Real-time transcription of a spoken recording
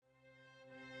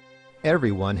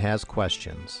Everyone has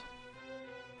questions.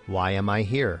 Why am I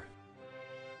here?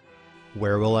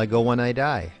 Where will I go when I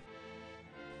die?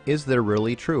 Is there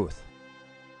really truth?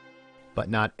 But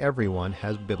not everyone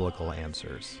has biblical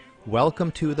answers.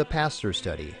 Welcome to The Pastor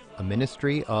Study, a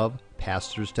ministry of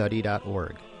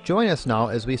pastorstudy.org. Join us now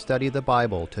as we study the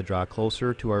Bible to draw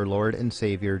closer to our Lord and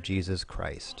Savior Jesus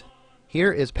Christ.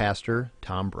 Here is Pastor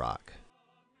Tom Brock.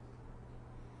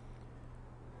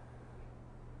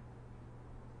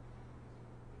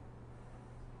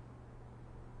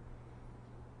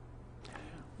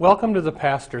 Welcome to the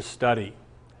Pastor's Study.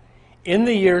 In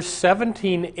the year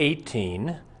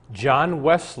 1718, John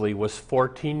Wesley was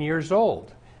 14 years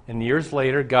old, and years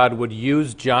later God would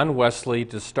use John Wesley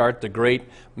to start the great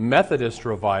Methodist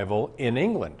revival in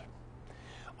England.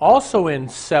 Also in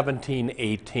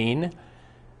 1718,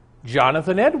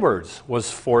 Jonathan Edwards was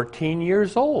 14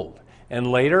 years old,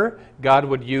 and later God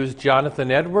would use Jonathan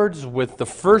Edwards with the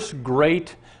first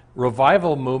great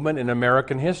revival movement in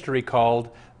American history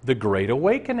called the Great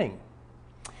Awakening.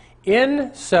 In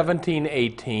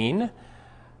 1718,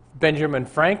 Benjamin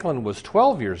Franklin was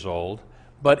 12 years old,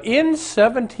 but in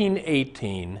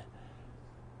 1718,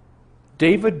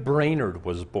 David Brainerd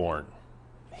was born.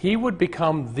 He would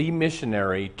become the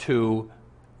missionary to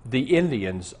the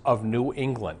Indians of New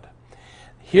England.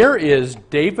 Here is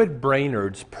David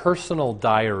Brainerd's personal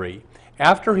diary.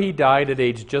 After he died at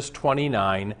age just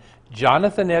 29,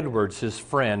 Jonathan Edwards, his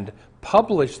friend,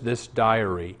 published this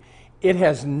diary. It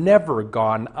has never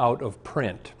gone out of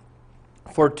print.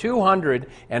 For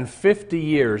 250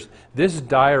 years, this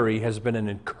diary has been an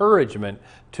encouragement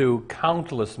to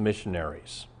countless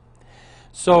missionaries.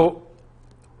 So,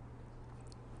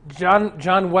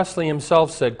 John Wesley himself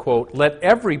said, quote, "Let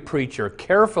every preacher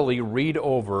carefully read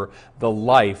over the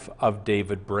life of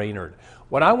David Brainerd."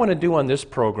 What I want to do on this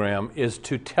program is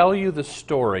to tell you the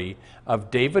story of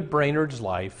David Brainerd's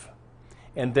life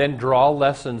and then draw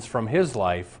lessons from his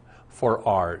life for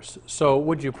ours. So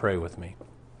would you pray with me?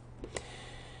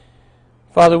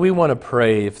 Father, we want to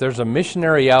pray, if there's a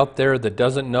missionary out there that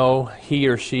doesn't know he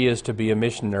or she is to be a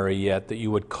missionary yet, that you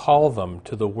would call them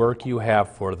to the work you have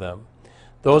for them.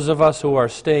 Those of us who are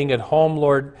staying at home,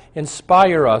 Lord,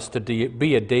 inspire us to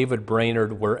be a David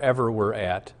Brainerd wherever we're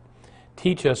at.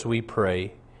 Teach us, we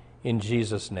pray, in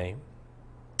Jesus' name.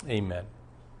 Amen.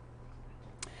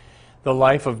 The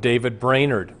life of David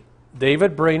Brainerd.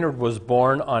 David Brainerd was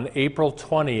born on April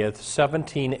 20th,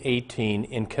 1718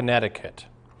 in Connecticut.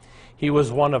 He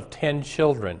was one of 10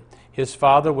 children. His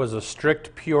father was a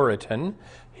strict Puritan.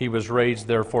 He was raised,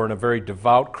 therefore, in a very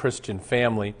devout Christian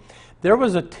family. There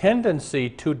was a tendency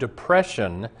to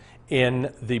depression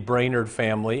in the Brainerd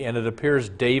family, and it appears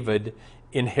David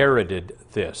inherited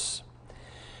this.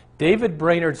 David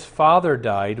Brainerd's father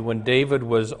died when David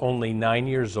was only 9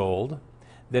 years old.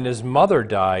 Then his mother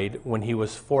died when he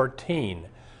was 14.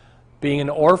 Being an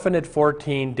orphan at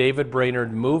 14, David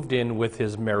Brainerd moved in with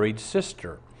his married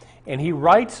sister. And he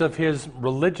writes of his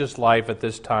religious life at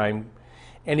this time,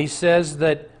 and he says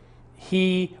that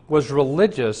he was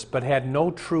religious but had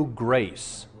no true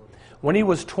grace. When he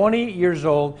was 20 years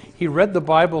old, he read the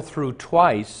Bible through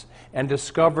twice and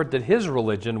discovered that his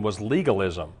religion was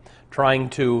legalism, trying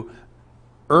to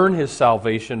earn his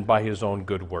salvation by his own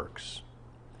good works.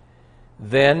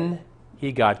 Then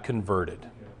he got converted.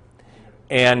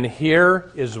 And here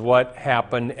is what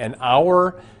happened an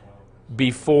hour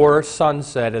before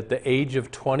sunset at the age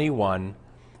of 21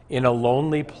 in a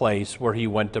lonely place where he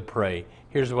went to pray.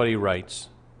 Here's what he writes.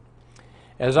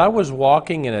 "As I was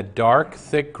walking in a dark,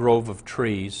 thick grove of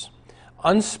trees,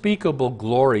 unspeakable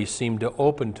glory seemed to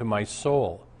open to my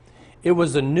soul. It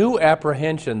was a new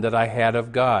apprehension that I had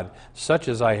of God, such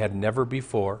as I had never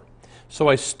before. So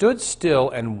I stood still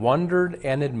and wondered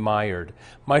and admired.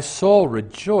 My soul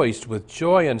rejoiced with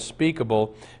joy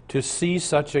unspeakable to see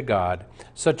such a God,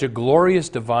 such a glorious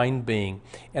divine being.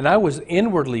 And I was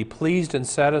inwardly pleased and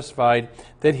satisfied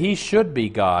that he should be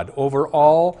God over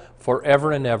all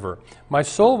forever and ever. My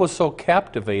soul was so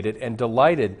captivated and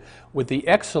delighted with the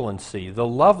excellency, the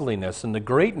loveliness, and the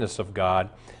greatness of God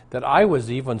that I was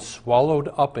even swallowed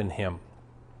up in him.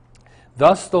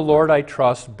 Thus the Lord, I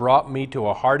trust, brought me to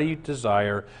a hearty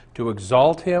desire to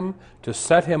exalt him, to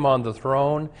set him on the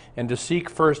throne, and to seek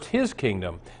first his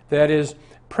kingdom, that is,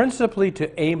 principally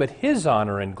to aim at his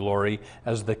honor and glory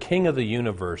as the King of the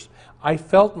universe. I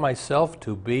felt myself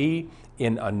to be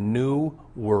in a new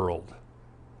world."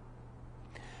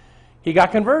 He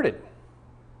got converted.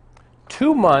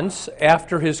 2 months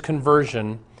after his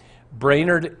conversion,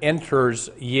 Brainerd enters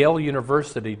Yale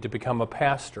University to become a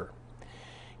pastor.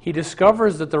 He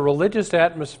discovers that the religious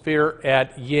atmosphere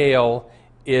at Yale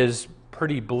is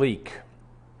pretty bleak.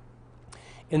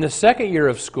 In the second year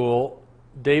of school,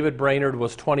 David Brainerd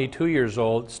was 22 years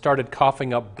old, started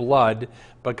coughing up blood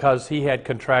because he had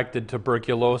contracted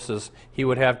tuberculosis. He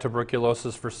would have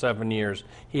tuberculosis for 7 years.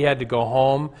 He had to go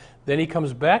home. Then he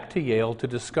comes back to Yale to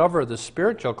discover the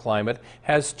spiritual climate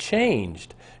has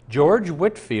changed. George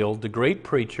Whitefield, the great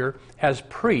preacher, has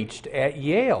preached at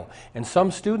Yale, and some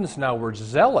students now were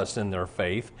zealous in their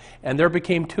faith, and there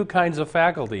became two kinds of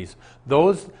faculties.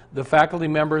 The faculty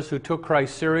members who took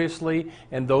Christ seriously,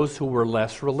 and those who were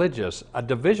less religious. A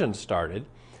division started.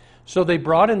 So they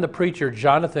brought in the preacher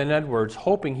Jonathan Edwards,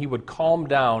 hoping he would calm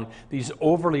down these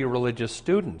overly religious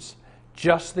students.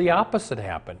 Just the opposite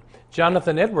happened.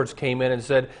 Jonathan Edwards came in and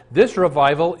said, this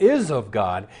revival is of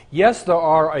God. Yes, there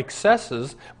are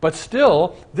excesses, but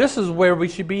still, this is where we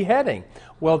should be heading.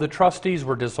 Well, the trustees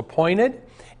were disappointed,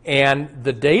 and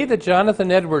the day that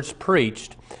Jonathan Edwards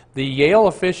preached, the Yale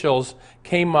officials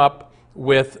came up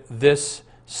with this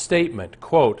statement,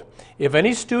 quote, if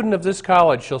any student of this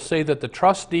college shall say that the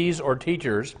trustees or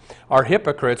teachers are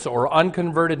hypocrites or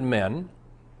unconverted men,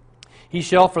 he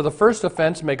shall for the first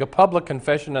offense make a public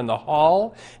confession in the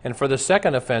hall, and for the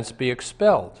second offense be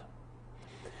expelled.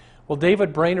 Well,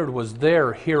 David Brainerd was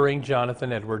there hearing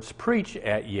Jonathan Edwards preach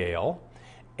at Yale,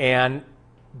 and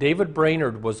David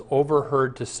Brainerd was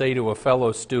overheard to say to a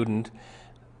fellow student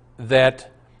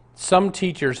that some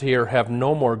teachers here have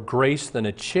no more grace than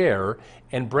a chair,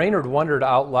 and Brainerd wondered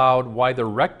out loud why the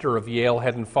rector of Yale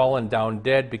hadn't fallen down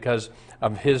dead because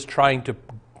of his trying to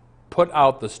put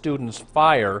out the students'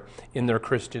 fire in their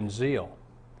Christian zeal.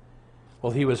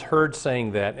 Well, he was heard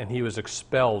saying that, and he was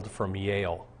expelled from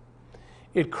Yale.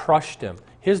 It crushed him.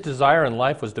 His desire in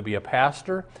life was to be a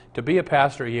pastor. To be a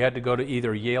pastor, he had to go to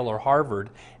either Yale or Harvard,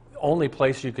 the only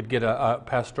place you could get a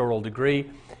pastoral degree.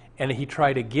 And he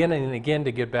tried again and again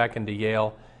to get back into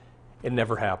Yale. It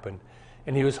never happened.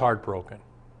 And he was heartbroken.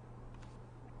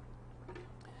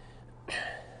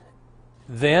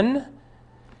 Then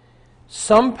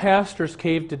some pastors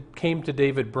came to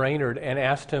David Brainerd and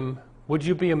asked him, would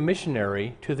you be a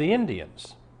missionary to the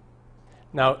Indians?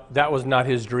 Now, that was not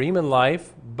his dream in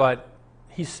life, but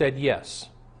he said yes.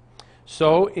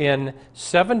 So in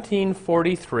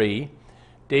 1743,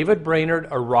 David Brainerd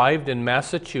arrived in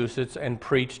Massachusetts and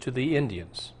preached to the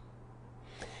Indians.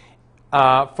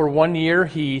 For 1 year,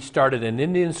 he started an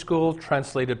Indian school,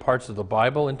 translated parts of the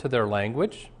Bible into their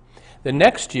language. The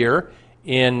next year,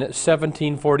 in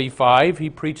 1745, he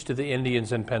preached to the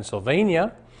Indians in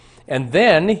Pennsylvania, and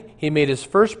then he made his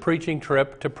first preaching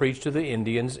trip to preach to the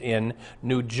Indians in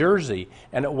New Jersey.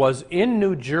 And it was in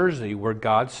New Jersey where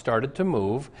God started to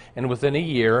move, and within a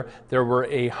year, there were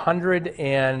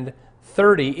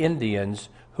 130 Indians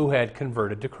who had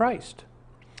converted to Christ.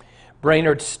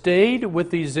 Brainerd stayed with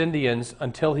these Indians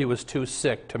until he was too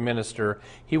sick to minister.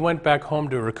 He went back home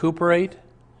to recuperate,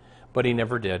 but he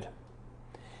never did.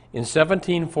 In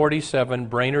 1747,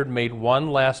 Brainerd made one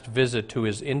last visit to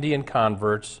his Indian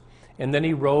converts, and then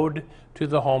he rode to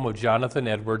the home of Jonathan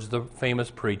Edwards, the famous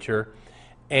preacher,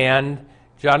 and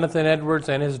Jonathan Edwards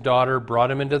and his daughter brought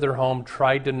him into their home,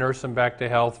 tried to nurse him back to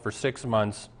health for 6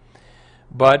 months,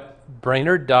 but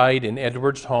Brainerd died in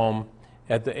Edwards' home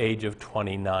at the age of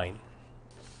 29.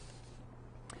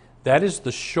 That is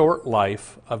the short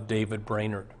life of David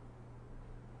Brainerd.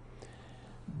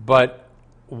 But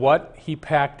what he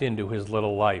packed into his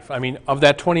little life. I mean, of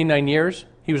that 29 years,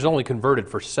 he was only converted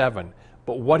for 7.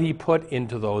 But what he put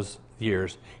into those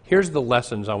years, here's the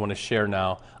lessons I want to share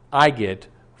now I get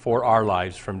for our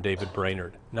lives from David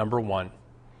Brainerd. Number 1,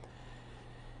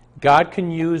 God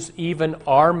can use even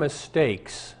our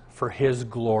mistakes for His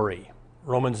glory.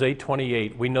 Romans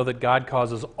 8:28, we know that God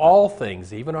causes all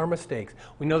things, even our mistakes,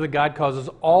 we know that God causes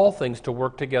all things to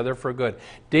work together for good.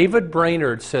 David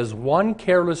Brainerd says one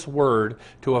careless word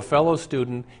to a fellow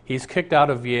student, he's kicked out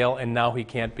of Yale, and now he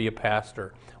can't be a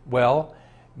pastor. Well,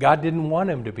 God didn't want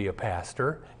him to be a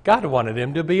pastor. God wanted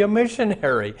him to be a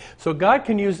missionary. So God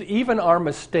can use even our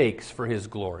mistakes for His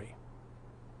glory.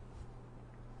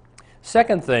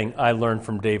 Second thing I learned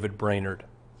from David Brainerd,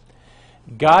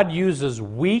 God uses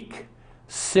weak,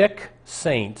 sick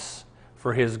saints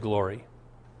for His glory.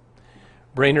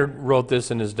 Brainerd wrote this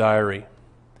in his diary.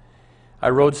 I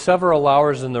rode several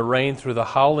hours in the rain through the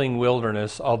howling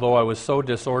wilderness, although I was so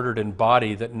disordered in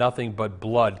body that nothing but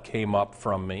blood came up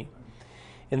from me.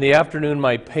 In the afternoon,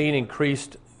 my pain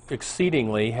increased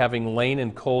exceedingly, having lain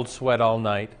in cold sweat all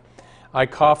night. I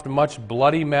coughed much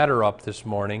bloody matter up this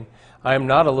morning. I am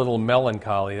not a little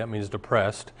melancholy, that means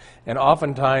depressed, and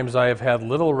oftentimes I have had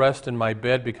little rest in my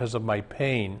bed because of my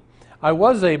pain. I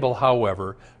was able,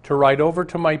 however, to ride over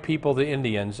to my people, the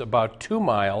Indians, about 2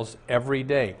 miles every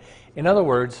day. In other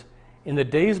words, in the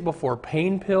days before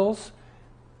pain pills,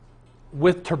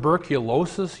 with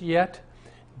tuberculosis yet,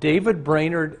 David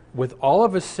Brainerd, with all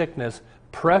of his sickness,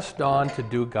 pressed on to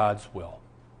do God's will.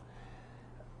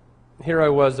 Here I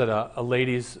was at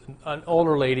an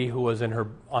older lady who was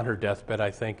on her deathbed,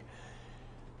 I think.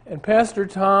 And Pastor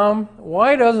Tom,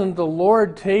 why doesn't the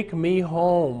Lord take me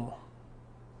home?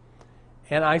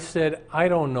 And I said, I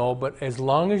don't know, but as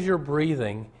long as you're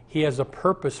breathing, He has a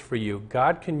purpose for you.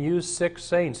 God can use sick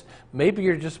saints. Maybe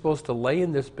you're just supposed to lay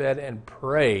in this bed and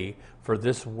pray for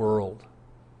this world.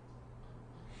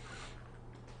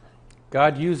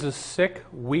 God uses sick,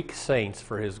 weak saints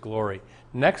for His glory.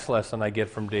 Next lesson I get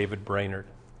from David Brainerd.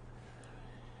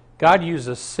 God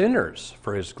uses sinners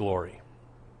for His glory.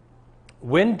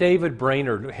 When David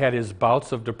Brainerd had his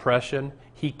bouts of depression,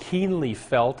 he keenly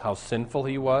felt how sinful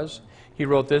he was. He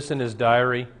wrote this in his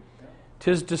diary: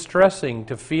 "'Tis distressing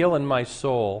to feel in my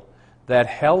soul that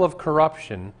hell of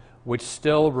corruption which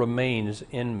still remains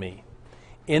in me."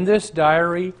 In this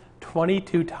diary,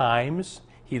 22 times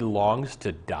he longs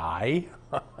to die.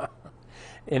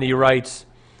 And he writes,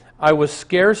 "I was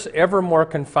scarce ever more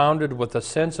confounded with a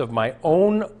sense of my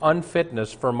own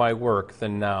unfitness for my work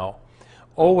than now.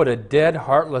 Oh, what a dead,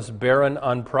 heartless, barren,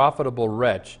 unprofitable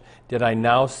wretch did I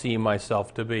now see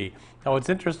myself to be." Now, it's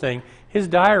interesting, his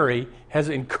diary has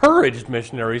encouraged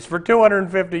missionaries for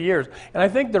 250 years. And I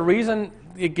think the reason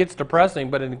it gets depressing,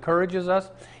 but it encourages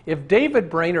us, if David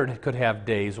Brainerd could have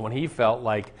days when he felt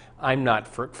like, I'm not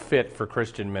fit for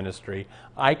Christian ministry,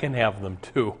 I can have them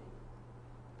too.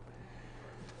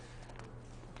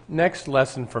 Next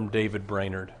lesson from David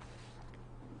Brainerd.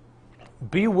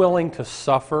 Be willing to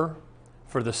suffer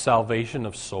for the salvation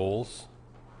of souls.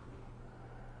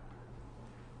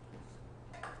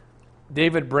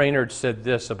 David Brainerd said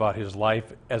this about his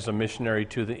life as a missionary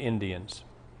to the Indians: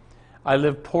 "I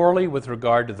live poorly with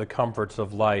regard to the comforts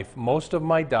of life. Most of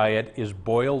my diet is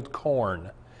boiled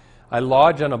corn. I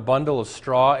lodge on a bundle of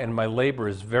straw, and my labor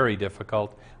is very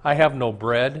difficult. I have no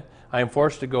bread. I am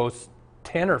forced to go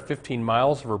 10 or 15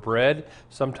 miles for bread.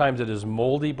 Sometimes it is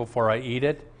moldy before I eat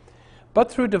it. But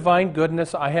through divine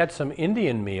goodness, I had some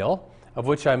Indian meal, of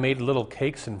which I made little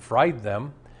cakes and fried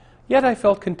them. Yet I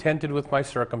felt contented with my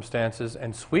circumstances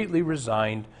and sweetly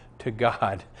resigned to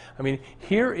God." I mean,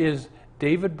 here is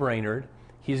David Brainerd.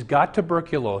 He's got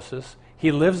tuberculosis.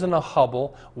 He lives in a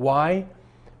hovel. Why?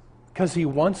 Because he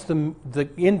wants the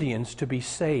Indians to be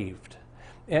saved.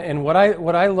 And what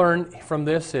I learned from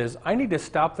this is I need to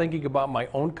stop thinking about my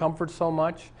own comfort so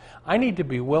much. I need to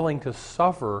be willing to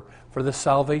suffer for the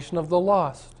salvation of the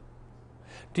lost.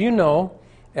 Do you know,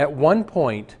 at one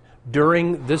point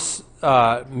during this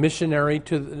missionary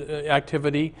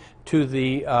activity to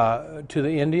the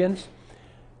Indians,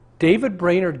 David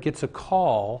Brainerd gets a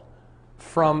call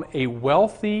from a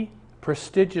wealthy,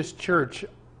 prestigious church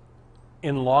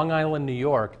in Long Island, New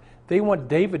York. They want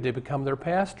David to become their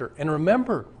pastor. And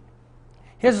remember,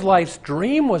 his life's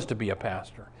dream was to be a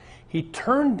pastor. He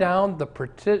turned down the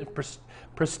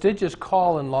prestigious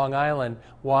call in Long Island.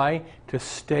 Why? To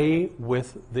stay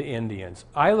with the Indians.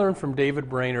 I learned from David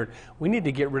Brainerd, we need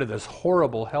to get rid of this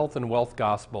horrible health and wealth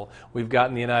gospel we've got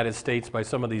in the United States by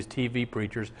some of these TV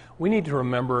preachers. We need to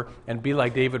remember and be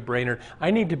like David Brainerd.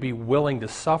 I need to be willing to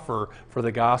suffer for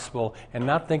the gospel and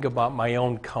not think about my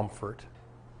own comfort.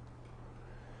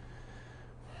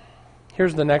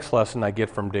 Here's the next lesson I get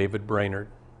from David Brainerd.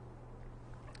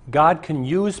 God can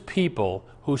use people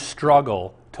who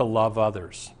struggle to love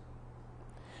others.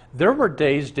 There were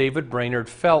days David Brainerd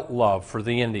felt love for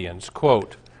the Indians.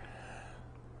 Quote,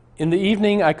 "In the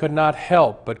evening I could not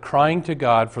help but crying to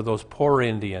God for those poor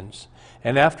Indians,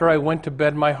 and after I went to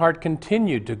bed my heart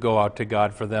continued to go out to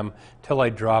God for them till I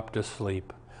dropped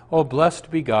asleep. Oh, blessed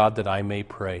be God that I may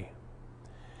pray."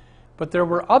 But there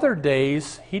were other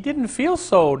days he didn't feel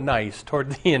so nice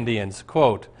toward the Indians.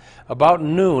 Quote, "About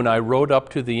noon I rode up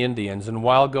to the Indians, and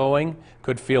while going,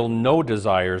 could feel no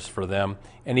desires for them,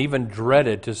 and even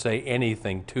dreaded to say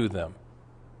anything to them."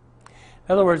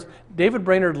 In other words, David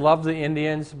Brainerd loved the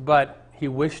Indians, but he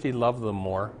wished he loved them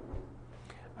more.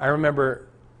 I remember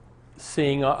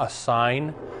seeing a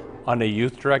sign on a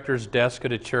youth director's desk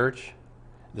at a church.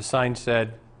 The sign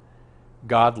said,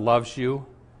 "God loves you,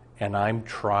 and I'm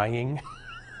trying."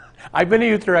 I've been a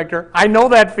youth director. I know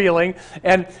that feeling.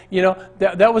 And, you know,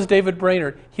 that was David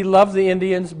Brainerd. He loved the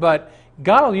Indians, but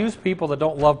God will use people that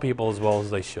don't love people as well as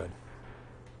they should.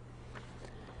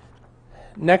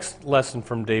 Next lesson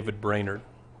from David Brainerd.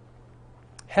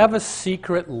 Have a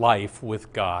secret life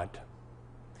with God.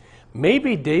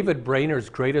 Maybe David Brainerd's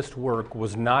greatest work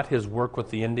was not his work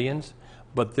with the Indians,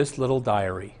 but this little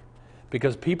diary.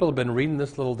 because people have been reading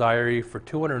this little diary for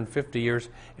 250 years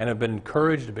and have been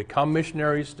encouraged to become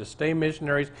missionaries, to stay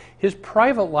missionaries. His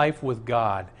private life with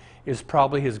God is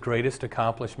probably his greatest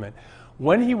accomplishment.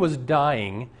 When he was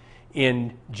dying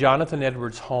in Jonathan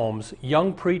Edwards' homes,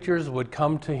 young preachers would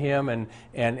come to him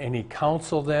and he'd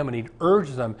counsel them and he'd urge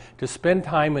them to spend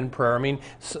time in prayer. I mean,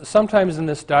 sometimes in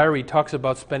this diary he talks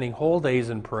about spending whole days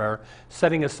in prayer,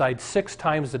 setting aside 6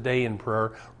 times a day in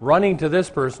prayer, running to this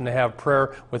person to have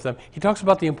prayer with them. He talks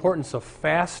about the importance of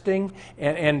fasting,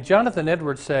 and Jonathan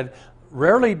Edwards said,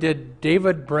 rarely did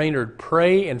David Brainerd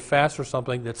pray and fast for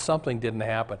something that something didn't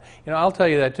happen. You know, I'll tell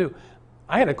you that too.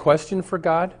 I had a question for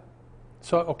God.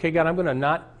 So, okay, God, I'm going to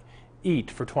not eat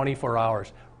for 24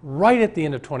 hours. Right at the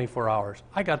end of 24 hours,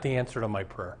 I got the answer to my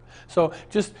prayer. So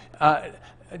just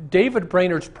David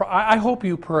Brainerd's, I hope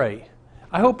you pray.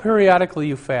 I hope periodically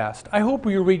you fast. I hope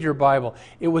you read your Bible.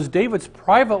 It was David's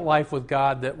private life with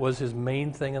God that was his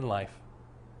main thing in life.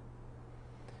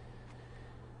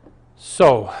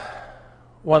 So,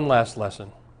 one last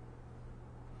lesson.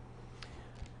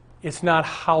 It's not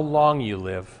how long you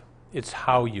live, it's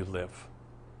how you live.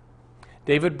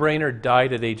 David Brainerd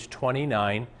died at age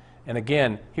 29, and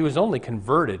again, he was only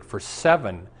converted for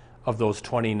 7 of those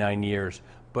 29 years.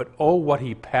 But oh, what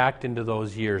he packed into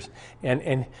those years.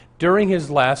 And during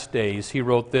his last days, he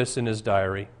wrote this in his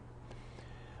diary.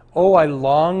 Oh, I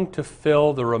long to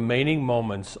fill the remaining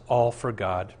moments all for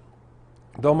God.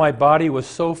 Though my body was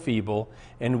so feeble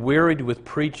and wearied with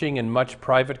preaching and much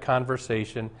private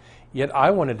conversation, yet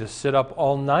I wanted to sit up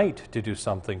all night to do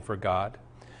something for God.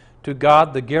 To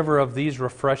God, the giver of these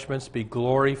refreshments, be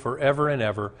glory forever and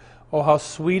ever. Oh, how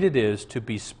sweet it is to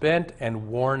be spent and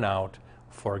worn out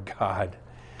for God.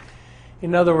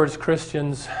 In other words,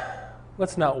 Christians,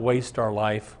 let's not waste our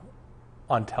life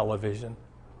on television.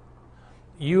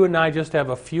 You and I just have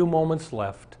a few moments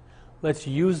left. Let's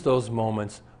use those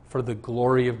moments for the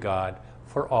glory of God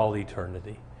for all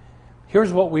eternity.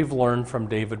 Here's what we've learned from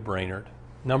David Brainerd.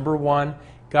 Number 1,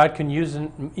 God can use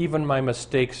even my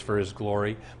mistakes for his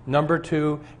glory. Number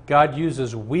 2, God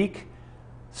uses weak,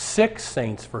 sick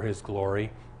saints for his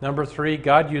glory. Number 3,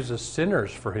 God uses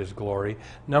sinners for his glory.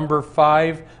 Number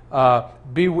 4,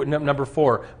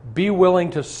 be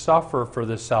willing to suffer for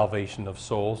the salvation of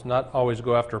souls, not always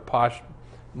go after posh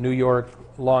New York,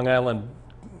 Long Island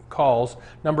calls.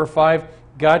 Number 5,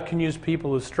 God can use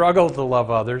people who struggle to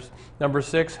love others. Number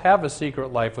 6, have a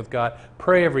secret life with God.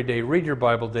 Pray every day. Read your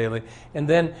Bible daily. And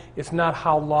then it's not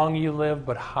how long you live,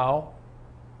 but how.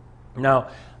 Now,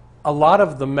 a lot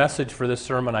of the message for this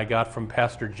sermon I got from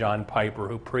Pastor John Piper,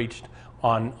 who preached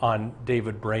on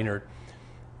David Brainerd.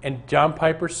 And John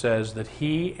Piper says that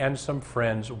he and some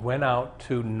friends went out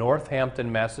to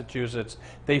Northampton, Massachusetts.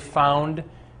 They found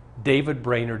David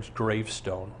Brainerd's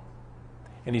gravestone.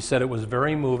 And he said it was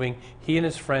very moving. He and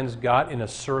his friends got in a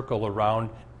circle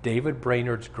around David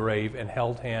Brainerd's grave and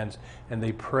held hands, and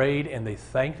they prayed and they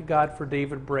thanked God for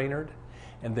David Brainerd,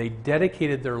 and they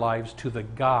dedicated their lives to the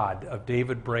God of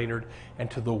David Brainerd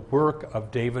and to the work of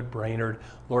David Brainerd.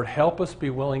 Lord, help us be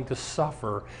willing to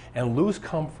suffer and lose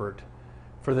comfort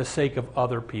for the sake of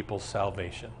other people's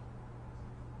salvation.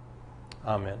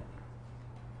 Amen.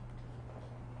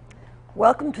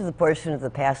 Welcome to the portion of the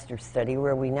Pastor Study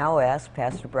where we now ask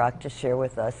Pastor Brock to share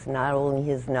with us not only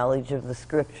his knowledge of the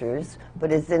Scriptures,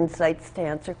 but his insights to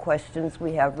answer questions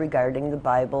we have regarding the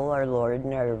Bible, our Lord,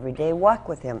 and our everyday walk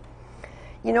with Him.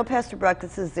 You know, Pastor Brock,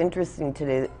 this is interesting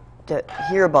today to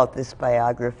hear about this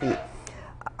biography.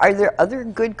 Are there other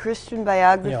good Christian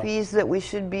biographies that we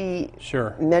should be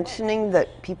mentioning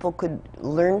that people could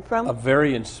learn from? A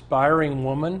very inspiring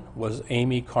woman was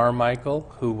Amy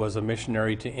Carmichael, who was a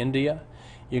missionary to India.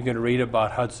 You could read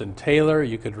about Hudson Taylor.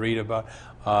 You could read about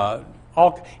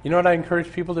you know what I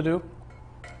encourage people to do?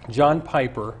 John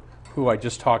Piper, who I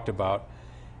just talked about,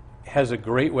 has a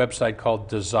great website called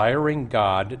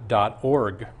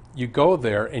desiringgod.org. You go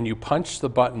there and you punch the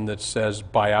button that says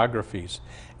biographies.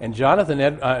 And John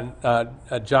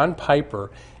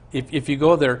Piper, if you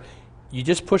go there, you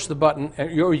just push the button,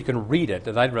 or you can read it,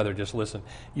 and I'd rather just listen.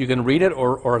 You can read it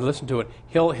or listen to it.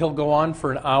 He'll go on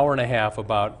for an hour and a half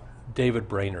about David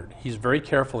Brainerd. He's very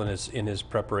careful in his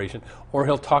preparation. Or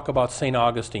he'll talk about St.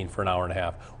 Augustine for an hour and a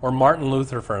half, or Martin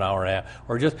Luther for an hour and a half,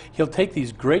 or he'll take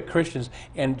these great Christians,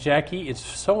 and Jackie, it's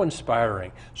so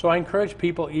inspiring. So I encourage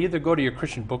people either go to your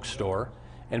Christian bookstore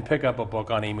and pick up a book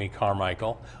on Amy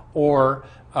Carmichael, or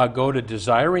go to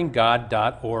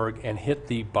desiringgod.org and hit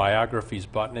the biographies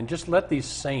button and just let these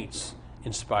saints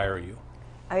inspire you.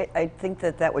 I think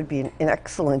that would be an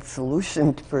excellent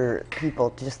solution for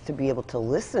people just to be able to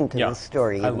listen to the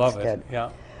story instead. I love it, yeah.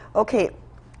 Okay,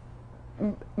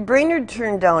 Brainerd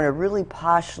turned down a really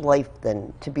posh life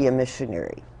then to be a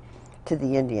missionary to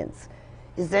the Indians.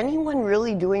 Is anyone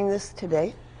really doing this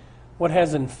today? What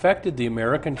has infected the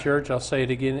American church, I'll say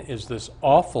it again, is this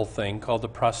awful thing called the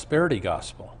prosperity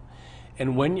gospel.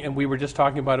 And we were just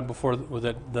talking about it before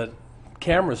the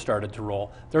camera started to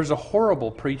roll. There's a horrible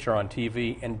preacher on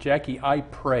TV, and Jackie, I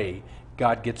pray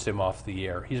God gets him off the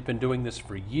air. He's been doing this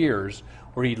for years,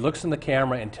 where he looks in the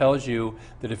camera and tells you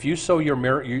that if you sow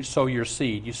your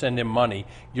seed, you send him money,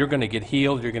 you're going to get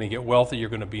healed, you're going to get wealthy, you're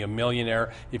going to be a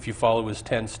millionaire if you follow his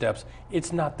 10 steps.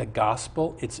 It's not the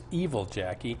gospel, it's evil,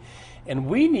 Jackie. And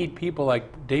we need people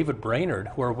like David Brainerd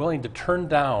who are willing to turn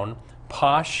down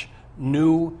posh,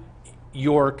 New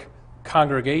York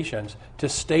congregations to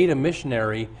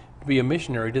be a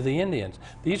missionary to the Indians.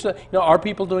 These are, are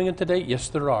people doing it today? Yes,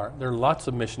 there are. There are lots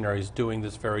of missionaries doing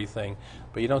this very thing,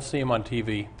 but you don't see them on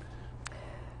TV.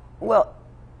 Well,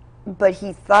 but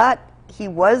he thought he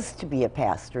was to be a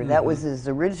pastor. That was his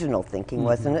original thinking,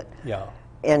 wasn't it? Yeah.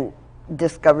 And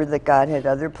discovered that God had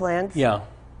other plans? Yeah.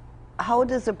 How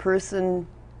does a person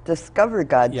discover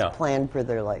God's plan for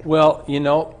their life? Well,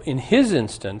 in his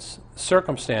instance,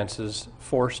 circumstances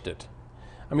forced it.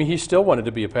 I mean, he still wanted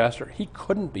to be a pastor. He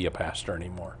couldn't be a pastor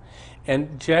anymore.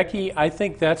 And Jackie, I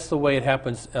think that's the way it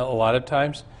happens a lot of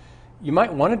times. You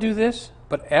might want to do this,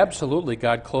 but absolutely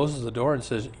God closes the door and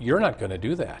says, you're not going to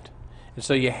do that. And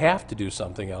so you have to do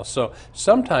something else. So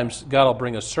sometimes God will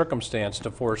bring a circumstance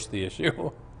to force the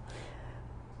issue.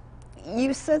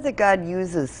 You said that God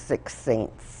uses 6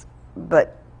 saints,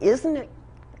 but isn't it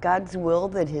God's will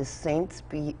that his saints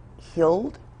be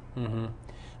healed? Mm-hmm.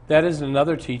 That is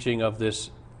another teaching of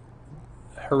this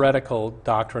heretical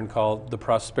doctrine called the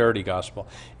prosperity gospel.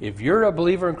 If you're a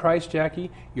believer in Christ,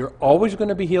 Jackie, you're always going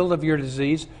to be healed of your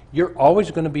disease. You're always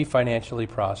going to be financially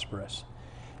prosperous.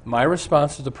 My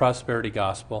response is the prosperity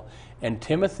gospel. And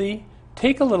Timothy,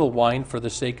 take a little wine for the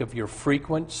sake of your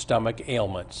frequent stomach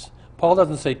ailments. Paul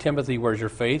doesn't say, Timothy, where's your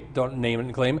faith? Don't name it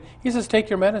and claim it. He says, take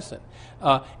your medicine.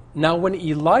 Now, when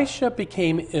Elisha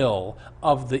became ill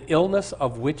of the illness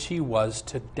of which he was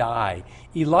to die,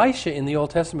 Elisha in the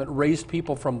Old Testament raised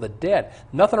people from the dead.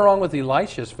 Nothing wrong with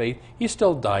Elisha's faith. He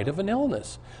still died of an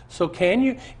illness. So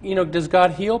does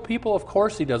God heal people? Of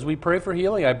course he does. We pray for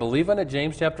healing. I believe in it.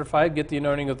 James chapter 5, get the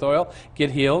anointing with oil,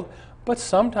 get healed. But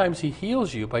sometimes he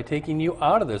heals you by taking you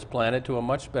out of this planet to a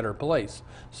much better place.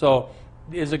 So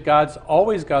is it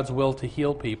always God's will to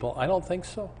heal people? I don't think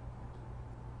so.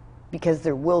 Because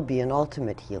there will be an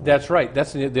ultimate healing. That's right.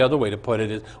 That's the other way to put it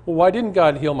is, well, why didn't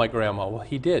God heal my grandma? Well,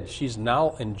 he did. She's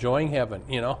now enjoying heaven,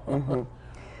 Mm-hmm.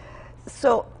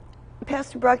 So,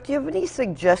 Pastor Brock, do you have any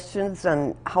suggestions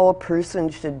on how a person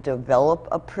should develop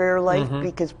a prayer life? Mm-hmm.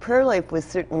 Because prayer life was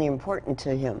certainly important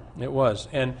to him. It was.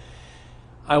 And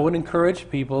I would encourage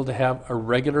people to have a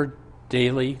regular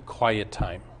daily quiet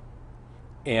time.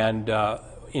 And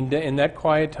in that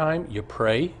quiet time, you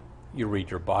pray, you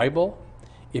read your Bible.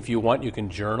 If you want, you can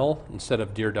journal. Instead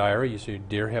of Dear Diary, you say,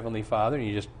 Dear Heavenly Father, and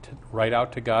you just write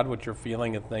out to God what you're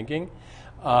feeling and thinking.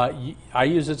 I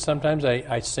use it sometimes.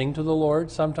 I sing to the Lord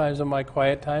sometimes in my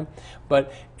quiet time.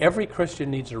 But every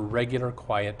Christian needs a regular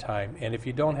quiet time. And if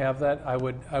you don't have that, I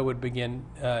would begin,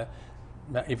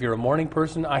 if you're a morning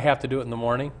person, I have to do it in the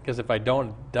morning, because if I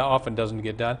don't, it often doesn't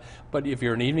get done. But if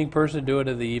you're an evening person, do it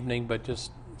in the evening, but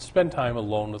just spend time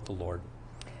alone with the Lord.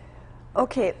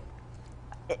 Okay.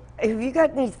 Have you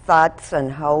got any thoughts on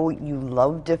how you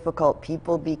love difficult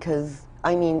people? Because,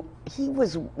 I mean, he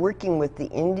was working with the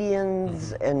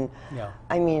Indians, and,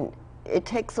 I mean, it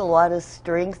takes a lot of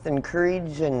strength and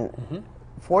courage and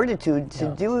fortitude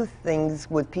to do things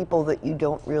with people that you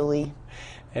don't really...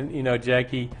 And,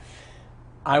 Jackie,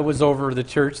 I was over the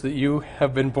church that you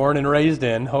have been born and raised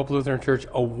in, Hope Lutheran Church,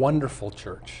 a wonderful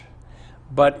church.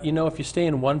 But, if you stay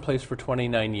in one place for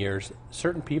 29 years,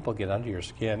 certain people get under your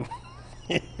skin.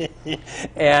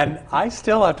 And I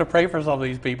still have to pray for some of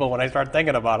these people when I start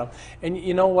thinking about them. And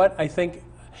you know what? I think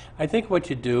what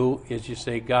you do is you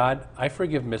say, God, I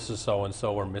forgive Mrs.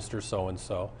 So-and-so or Mr.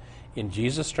 So-and-so in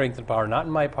Jesus' strength and power, not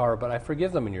in my power, but I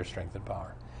forgive them in your strength and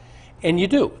power. And you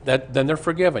do. Then they're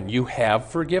forgiven. You have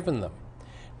forgiven them.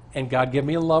 And God, give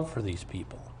me a love for these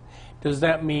people. Does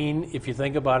that mean, if you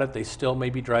think about it, they still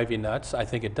maybe drive you nuts? I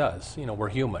think it does. We're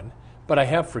human. But I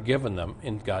have forgiven them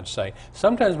in God's sight.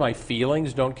 Sometimes my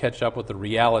feelings don't catch up with the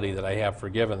reality that I have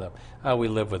forgiven them. We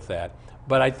live with that.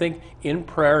 But I think in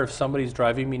prayer, if somebody's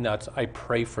driving me nuts, I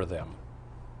pray for them.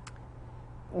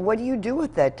 What do you do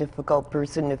with that difficult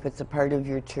person if it's a part of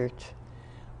your church?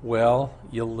 Well,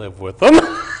 you live with them.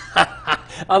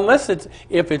 Unless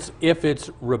if it's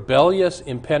rebellious,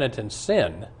 impenitent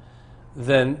sin,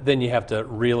 then you have to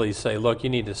really say, look, you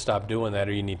need to stop doing that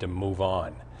or you need to move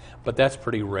on. But that's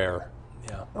pretty rare.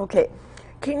 Yeah. Okay.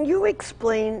 Can you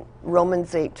explain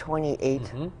Romans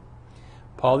 8:28?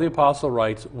 Paul the Apostle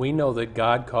writes, we know that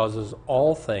God causes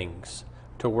all things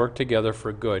to work together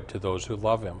for good to those who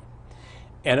love him.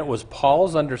 And it was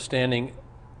Paul's understanding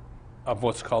of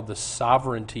what's called the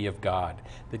sovereignty of God,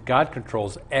 that God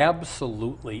controls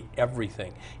absolutely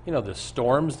everything. You know, the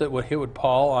storms that would hit with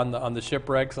Paul on the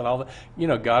shipwrecks and all that, you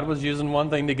know, God was using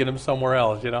one thing to get him somewhere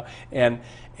else, you know. And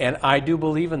I do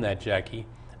believe in that, Jackie.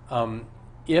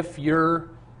 If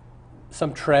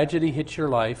some tragedy hits your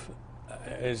life,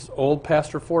 as old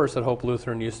Pastor Forrest at Hope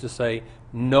Lutheran used to say,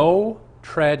 no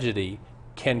tragedy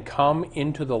can come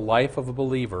into the life of a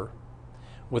believer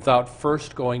without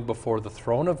first going before the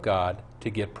throne of God to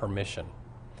get permission.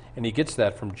 And he gets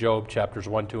that from Job chapters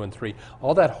 1, 2, and 3.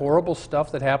 All that horrible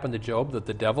stuff that happened to Job that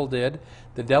the devil did,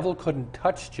 the devil couldn't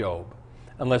touch Job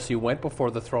unless he went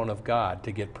before the throne of God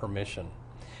to get permission.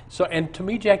 So, and to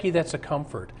me, Jackie, that's a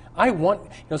comfort.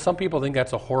 Some people think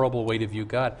that's a horrible way to view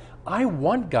God. I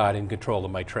want God in control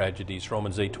of my tragedies,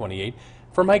 Romans 8:28,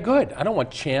 for my good. I don't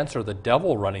want chance or the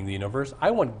devil running the universe.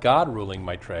 I want God ruling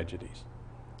my tragedies.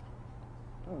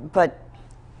 But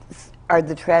are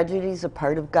the tragedies a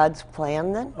part of God's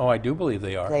plan then? Oh, I do believe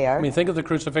they are. They are? I mean, think of the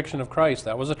crucifixion of Christ.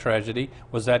 That was a tragedy.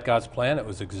 Was that God's plan? It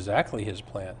was exactly his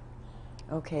plan.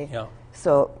 Okay. Yeah.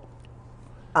 So,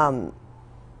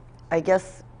 I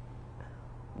guess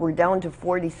we're down to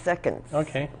 40 seconds.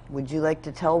 Okay. Would you like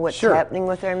to tell what's Sure. happening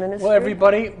with our ministry? Well,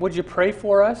 everybody, would you pray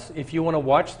for us? If you want to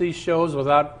watch these shows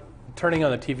without turning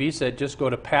on the TV set, just go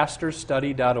to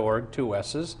pastorstudy.org, 2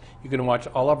 S's. You can watch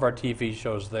all of our TV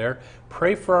shows there.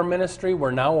 Pray for our ministry.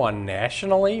 We're now on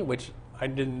nationally, which I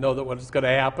didn't know that was going to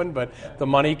happen, but the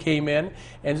money came in.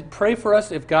 And pray for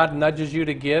us. If God nudges you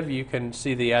to give, you can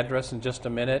see the address in just a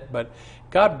minute. But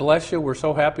God bless you. We're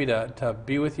so happy to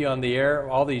be with you on the air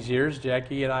all these years,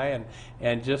 Jackie and I.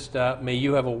 And just may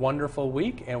you have a wonderful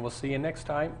week, and we'll see you next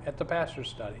time at the Pastor's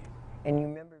Study. And you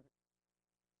remember...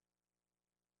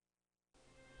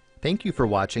 Thank you for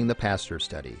watching The Pastor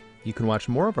Study. You can watch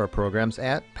more of our programs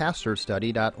at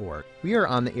pastorstudy.org. We are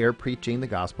on the air preaching the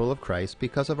gospel of Christ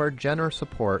because of our generous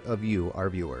support of you, our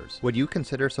viewers. Would you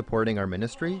consider supporting our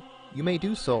ministry? You may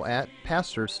do so at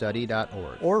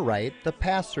pastorstudy.org. Or write The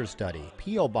Pastor Study,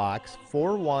 P.O. Box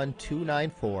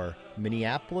 41294,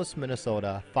 Minneapolis,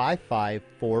 Minnesota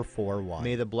 55441.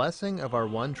 May the blessing of our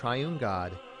one triune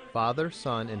God, Father,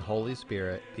 Son, and Holy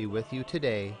Spirit be with you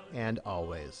today and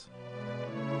always.